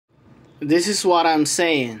This is what I'm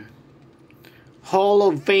saying. Hall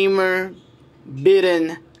of Famer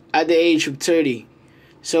beaten at the age of 30.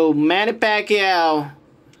 So Manny Pacquiao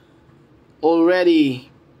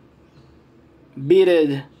already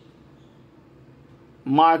beaten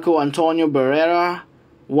Marco Antonio Barrera,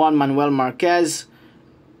 Juan Manuel Marquez,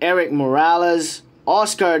 Eric Morales,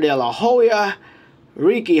 Oscar De La Hoya,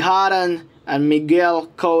 Ricky Hatton, and Miguel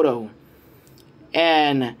Cotto.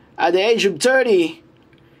 And at the age of 30,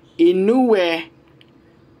 Inoue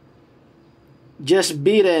just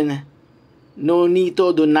beaten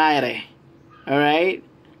Nonito Donaire. Alright?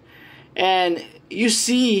 And you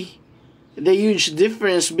see the huge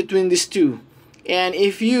difference between these two. And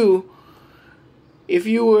if you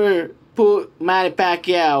were put Manny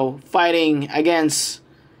Pacquiao fighting against,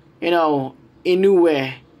 Inoue,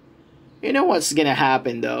 you know what's gonna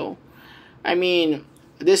happen though. I mean,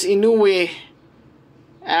 this Inoue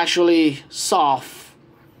actually soft,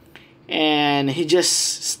 and he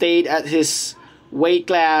just stayed at his weight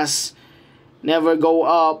class, never go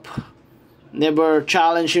up, never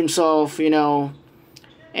challenge himself,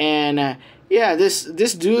 and yeah,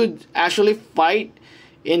 this dude actually fight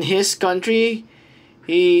in his country.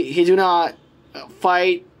 He do not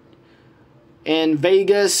fight in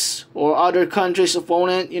Vegas or other countries'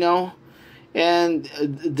 opponent, and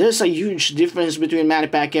there's a huge difference between Manny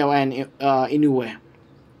Pacquiao and Inoue.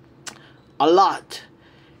 A lot.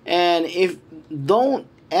 And if don't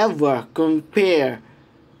ever compare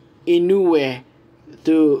Inoue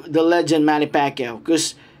to the legend Manny Pacquiao,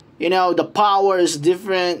 because the power is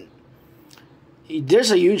different.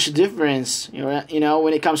 There's a huge difference,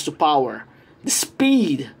 when it comes to power. The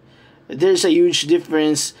speed, there's a huge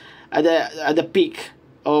difference at the peak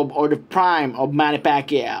of, or the prime of Manny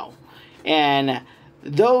Pacquiao, and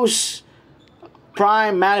those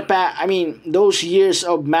those years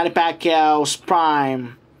of Manny Pacquiao's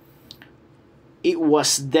prime, it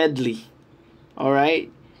was deadly. All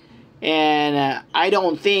right, and I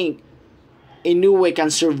don't think Inoue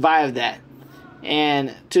can survive that.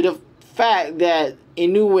 And to the fact that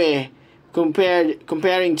Inoue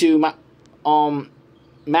comparing to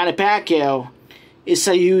Manny Pacquiao is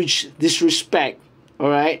a huge disrespect. All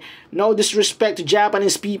right, no disrespect to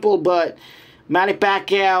Japanese people, but Manny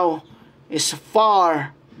Pacquiao is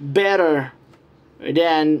far better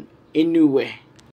than Inoue.